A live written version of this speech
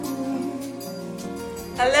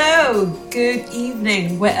Hello, good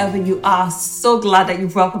evening, wherever you are. So glad that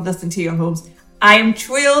you've welcomed us into your homes. I am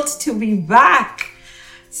thrilled to be back.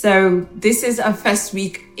 So this is our first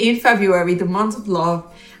week in February, the month of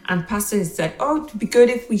love. And Pastor has said, it would be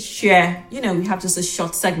good if we share, we have just a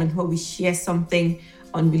short segment where we share something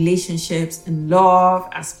on relationships and love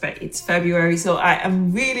as per it's February. So I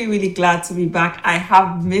am really, really glad to be back. I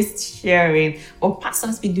have missed sharing. Pastor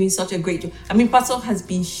has been doing such a great job. Pastor has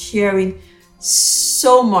been sharing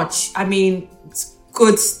so much. It's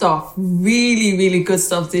good stuff. Really, really good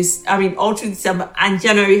stuff. All through December and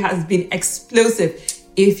January has been explosive.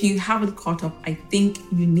 If you haven't caught up, I think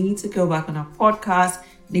you need to go back on our podcast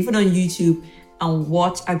and even on YouTube and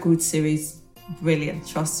watch our good series. Brilliant.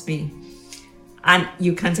 Trust me. And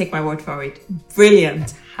you can take my word for it.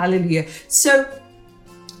 Brilliant. Hallelujah. So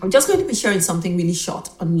I'm just going to be sharing something really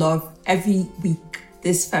short on love every week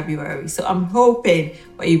this February. So I'm hoping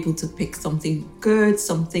we're able to pick something good,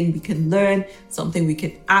 something we can learn, something we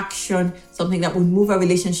can action, something that will move our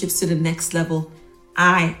relationships to the next level.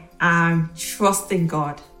 I am trusting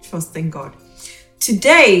God.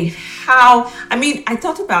 Today, I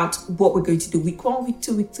thought about what we're going to do week 1, week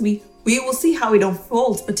 2, week 3. We will see how it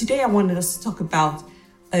unfolds. But today I wanted us to talk about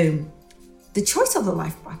the choice of the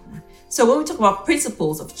life partner. So when we talk about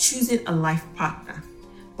principles of choosing a life partner,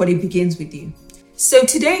 but it begins with you. So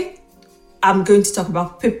today I'm going to talk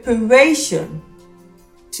about preparation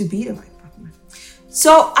to be the right partner.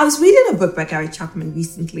 So I was reading a book by Gary Chapman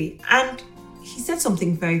recently, and he said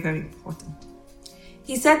something very, very important.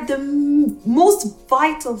 He said the most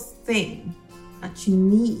vital thing that you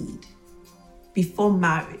need before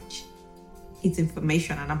marriage is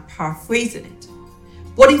information, and I'm paraphrasing it.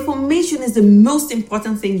 But information is the most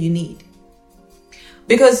important thing you need,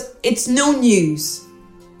 because it's no news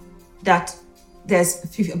that there's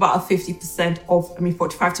about a 50%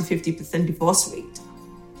 45 to 50% divorce rate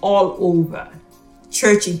all over,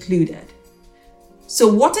 church included.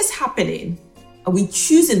 So what is happening? Are we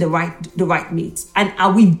choosing the right mates? And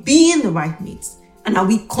are we being the right mates? And are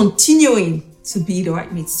we continuing to be the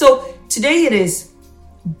right mates? So today it is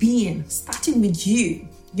starting with you.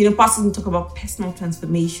 Pastors will talk about personal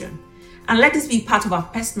transformation. And let this be part of our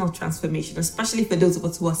personal transformation, especially for those of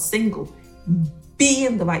us who are single,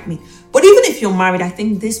 being the right mate. But even if you're married, I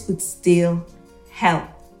think this would still help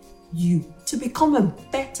you to become a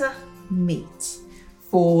better mate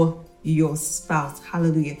for your spouse.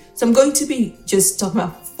 Hallelujah. So I'm going to be just talking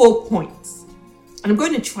about 4 points. And I'm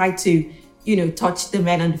going to try to, touch the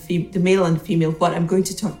male and the female, but I'm going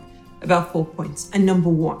to talk about 4 points. And number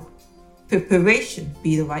 1, preparation,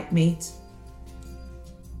 be the right mate,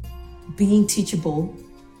 being teachable,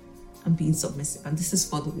 and being submissive. And this is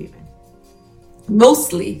for the women.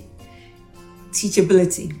 Mostly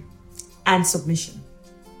teachability and submission.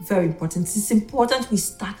 Very important. It's important we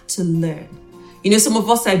start to learn. Some of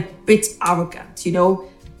us are a bit arrogant,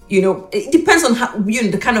 it depends on how,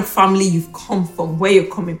 the kind of family you've come from, where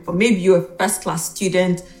you're coming from. Maybe you're a first class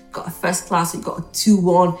student, got a first class, you got a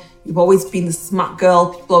 2-1, you've always been the smart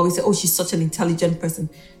girl. People always say, she's such an intelligent person.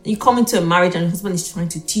 And you come into a marriage and your husband is trying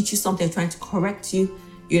to teach you something, trying to correct you,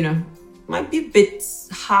 might be a bit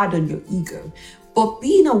hard on your ego. But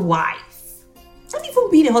being a wife, not even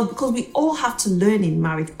being a husband, because we all have to learn in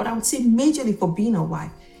marriage, but I would say majorly for being a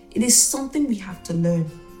wife, it is something we have to learn.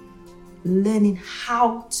 Learning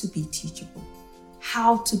how to be teachable,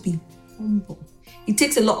 how to be humble. It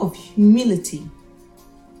takes a lot of humility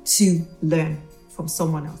to learn from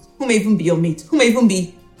someone else, who may even be your mate, who may even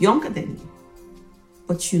be younger than you.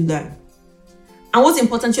 But you learn. And what's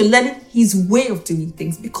important, you're learning his way of doing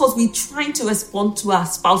things, because we're trying to respond to our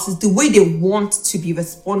spouses the way they want to be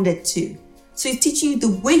responded to. So he's teaching you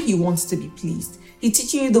the way he wants to be pleased. He's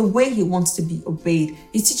teaching you the way he wants to be obeyed.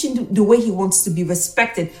 He's teaching you the way he wants to be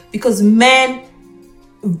respected, because men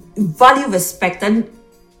value respect, and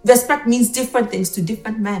respect means different things to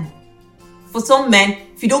different men. For some men,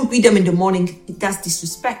 if you don't greet them in the morning, that's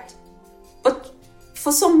disrespect. But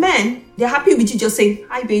for some men, they're happy with you just saying,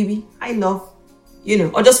 hi baby, hi love,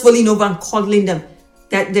 or just rolling over and cuddling them.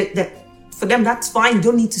 That for them, that's fine. You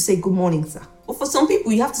don't need to say good morning, sir. But for some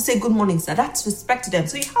people, you have to say good morning, sir. That's respect to them.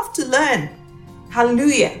 So you have to learn.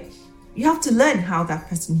 Hallelujah. You have to learn how that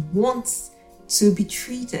person wants to be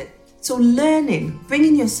treated. So learning,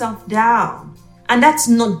 bringing yourself down. And that's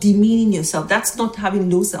not demeaning yourself. That's not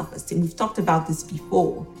having low self-esteem. We've talked about this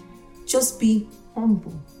before. Just be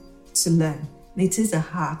humble to learn. And it is a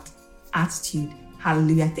heart attitude.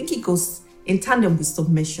 Hallelujah. I think it goes in tandem with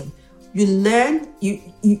submission. You learn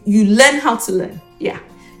how to learn. Yeah.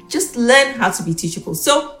 Just learn how to be teachable.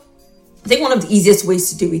 So I think one of the easiest ways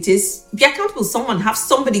to do it is be accountable to someone. Have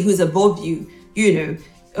somebody who's above you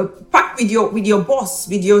Pack with your boss,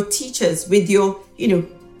 with your teachers, with your,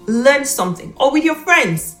 learn something. Or with your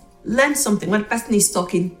friends, learn something. When the person is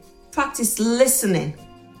talking, practice listening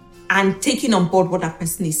and taking on board what that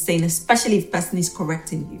person is saying, especially if the person is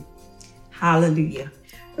correcting you. Hallelujah.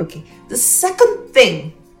 Okay. The second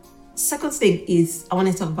thing is, I want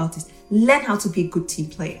to talk about is learn how to be a good team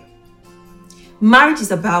player. Marriage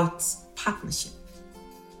is about partnership.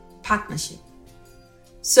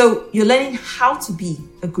 So you're learning how to be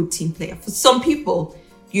a good team player. For some people,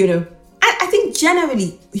 I think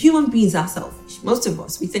generally human beings are selfish. Most of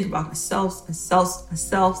us, we think about ourselves,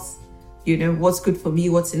 what's good for me,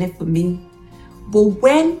 what's in it for me. But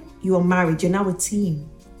when you are married, you're now a team.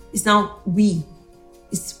 It's now we.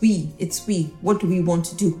 It's we. What do we want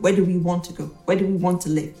to do? Where do we want to go? Where do we want to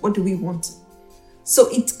live? What do we want to? So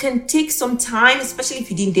it can take some time, especially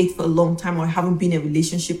if you didn't date for a long time or haven't been a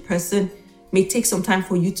relationship person. It may take some time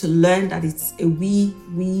for you to learn that it's a we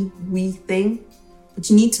thing. But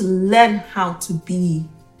you need to learn how to be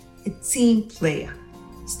a team player.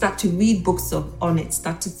 Start to read books on it.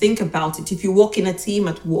 Start to think about it. If you work in a team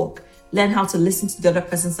at work, learn how to listen to the other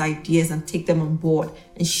person's ideas and take them on board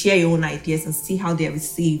and share your own ideas and see how they're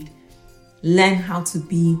received. Learn how to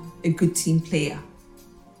be a good team player.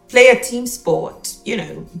 Play a team sport,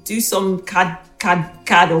 do some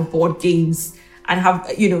card or board games and have,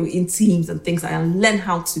 in teams and things like that, and learn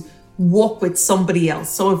how to work with somebody else.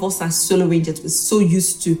 Some of us are solo rangers. We're so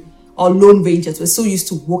used to, or lone rangers. We're so used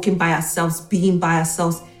to working by ourselves, being by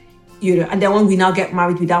ourselves, and then when we now get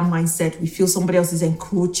married with that mindset, we feel somebody else is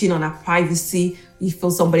encroaching on our privacy. We feel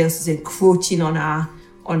somebody else is encroaching on our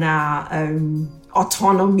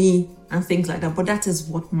autonomy and things like that. But that is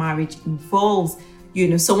what marriage involves.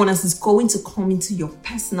 Someone else is going to come into your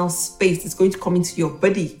personal space. It's going to come into your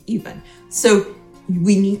body even. So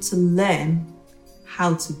we need to learn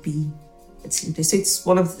how to be a team player. So it's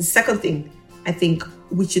one of the second thing I think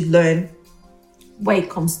we should learn when it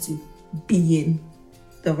comes to being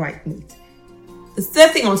the right mate. The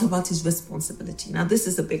third thing I want to talk about is responsibility. Now, this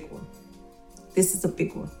is a big one.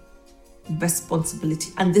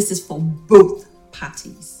 Responsibility. And this is for both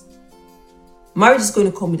parties. Marriage is going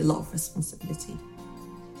to come with a lot of responsibility.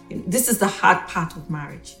 This is the hard part of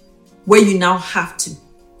marriage, where you now have to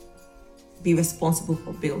be responsible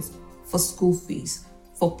for bills, for school fees,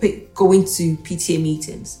 for going to PTA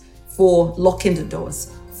meetings, for locking the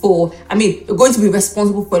doors, you're going to be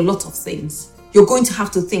responsible for a lot of things. You're going to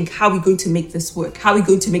have to think, how are we going to make this work? How are we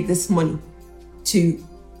going to make this money to,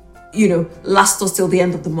 last us till the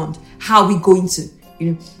end of the month? How are we going to,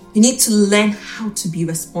 you need to learn how to be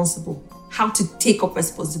responsible, how to take up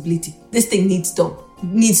responsibility. This thing needs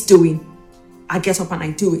doing. I get up and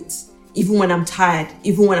I do it. Even when I'm tired,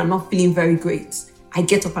 even when I'm not feeling very great, I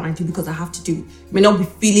get up and I do because I have to do it. You may not be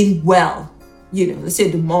feeling well. Let's say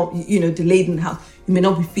the mom, the lady in the house, you may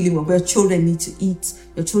not be feeling well, but your children need to eat.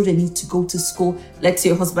 Your children need to go to school. Let's say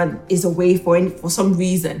your husband is away for some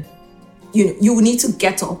reason. You need to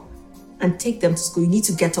get up and take them to school. You need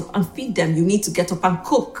to get up and feed them. You need to get up and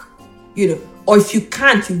cook. Or if you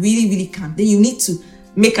can't, you really, really can't, then you need to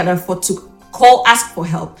make an effort to ask for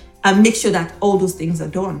help and make sure that all those things are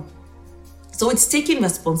done. So it's taking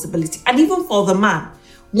responsibility. And even for the man,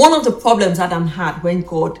 one of the problems Adam had when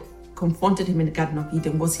God confronted him in the Garden of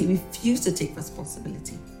Eden was he refused to take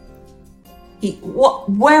responsibility.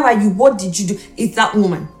 Where are you? What did you do? It's that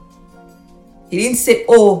woman. He didn't say,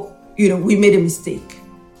 we made a mistake.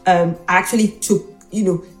 I actually took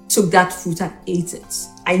that fruit and ate it.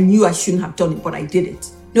 I knew I shouldn't have done it, but I did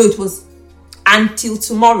it. No, it was until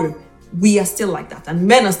tomorrow. We are still like that, and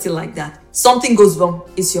men are still like that. Something goes wrong,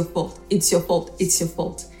 it's your fault. It's your fault. It's your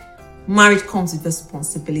fault. Marriage comes with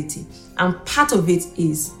responsibility, and part of it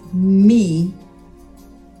is me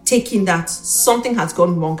taking that something has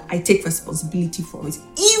gone wrong. I take responsibility for it,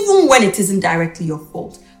 even when it isn't directly your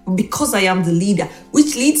fault. But because I am the leader,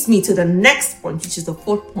 which leads me to the next point, which is the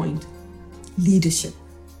fourth point: leadership.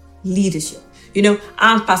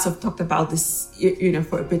 And Pastor have talked about this,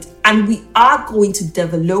 for a bit, and we are going to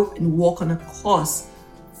develop and work on a course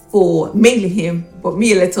for mainly him, but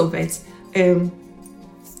me a little bit,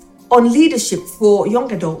 on leadership for young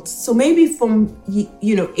adults. So maybe from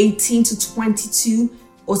 18 to 22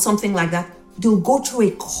 or something like that, they'll go through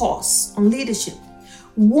a course on leadership.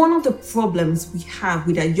 One of the problems we have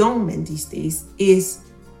with our young men these days is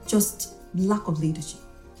just lack of leadership.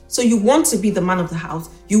 So you want to be the man of the house.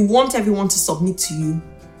 You want everyone to submit to you,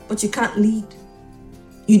 but you can't lead.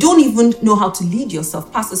 You don't even know how to lead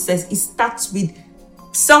yourself. Pastor says it starts with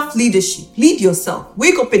self-leadership. Lead yourself.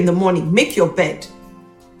 Wake up in the morning, make your bed,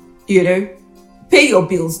 pay your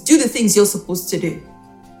bills, do the things you're supposed to do.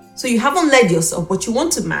 So you haven't led yourself, but you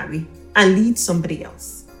want to marry and lead somebody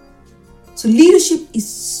else. So leadership is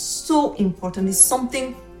so important. It's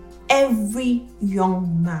something every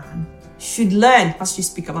young man should learn. Pastor, you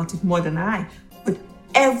speak about it more than I, but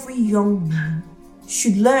every young man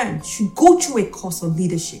should learn, should go through a course of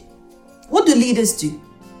leadership. What do leaders do?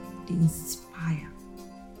 They inspire.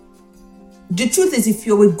 The truth is, if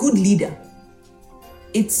you're a good leader,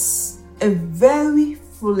 it's a very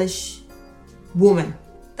foolish woman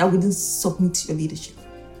that wouldn't submit to your leadership.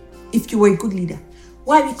 If you were a good leader.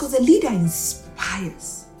 Why? Because a leader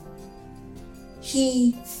inspires.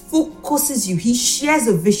 He focuses you. He shares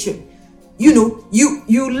a vision. You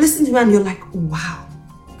listen to him and you're like, wow,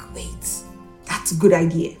 great. That's a good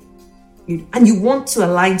idea. And you want to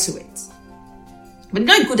align to it. But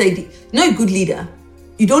not a good idea, not a good leader.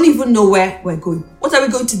 You don't even know where we're going. What are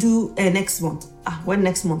we going to do next month? When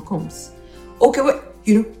next month comes. Okay,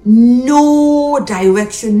 no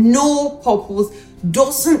direction, no purpose,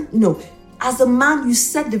 doesn't know. As a man, you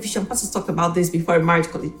set the vision. Pastor talked about this before in marriage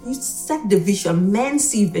college. You set the vision. Men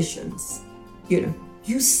see visions.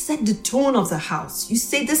 You set the tone of the house. You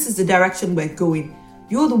say, this is the direction we're going.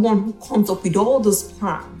 You're the one who comes up with all those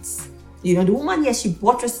plans. The woman, yes, she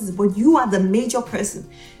buttresses it, but you are the major person.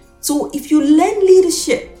 So if you learn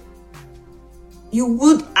leadership, you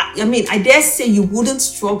would, I dare say you wouldn't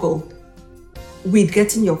struggle with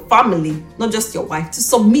getting your family, not just your wife, to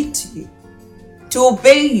submit to you, to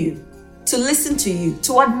obey you, to listen to you,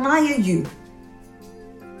 to admire you.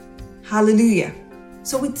 Hallelujah.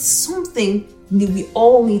 So it's something we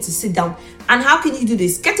all need to sit down. And how can you do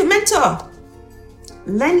this? Get a mentor.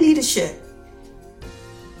 Learn leadership.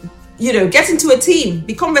 Get into a team,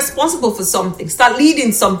 become responsible for something, start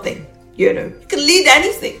leading something. You can lead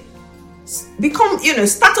anything. Become,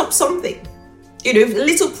 start up something,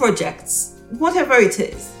 little projects, whatever it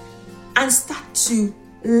is, and start to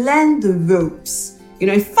learn the ropes.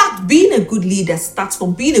 In fact, being a good leader starts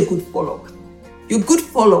from being a good follower. You're a good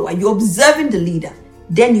follower, you're observing the leader,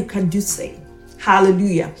 then you can do same.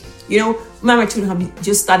 Hallelujah. Mama Children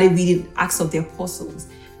just started reading Acts of the Apostles.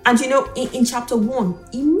 And in chapter 1,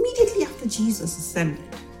 immediately after Jesus ascended,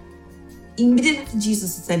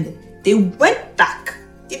 they went back,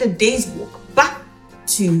 did a day's walk back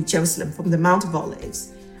to Jerusalem from the Mount of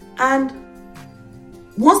Olives. And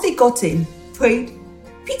once they got in, prayed,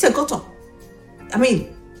 Peter got up.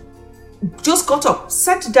 Just got up,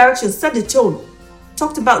 set the direction, set the tone,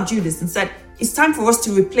 talked about Judas and said, it's time for us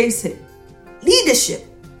to replace him. Leadership.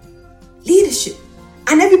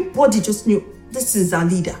 And everybody just knew, this is our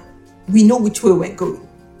leader. We know which way we're going.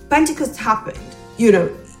 Pentecost happened. You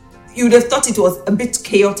would have thought it was a bit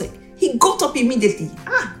chaotic. He got up immediately.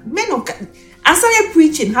 Men of God. And started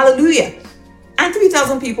preaching. Hallelujah. And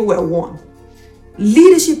 3,000 people were won.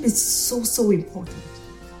 Leadership is so, so important.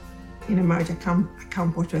 In a marriage, I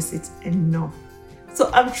can't buttress it enough. So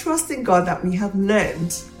I'm trusting God that we have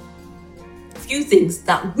learned a few things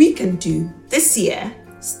that we can do this year,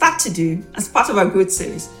 start to do as part of our growth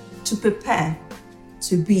series, to prepare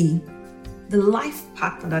to be the life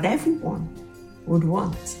partner that everyone would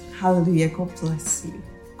want. Hallelujah. God bless you.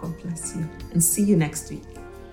 God bless you. And see you next week.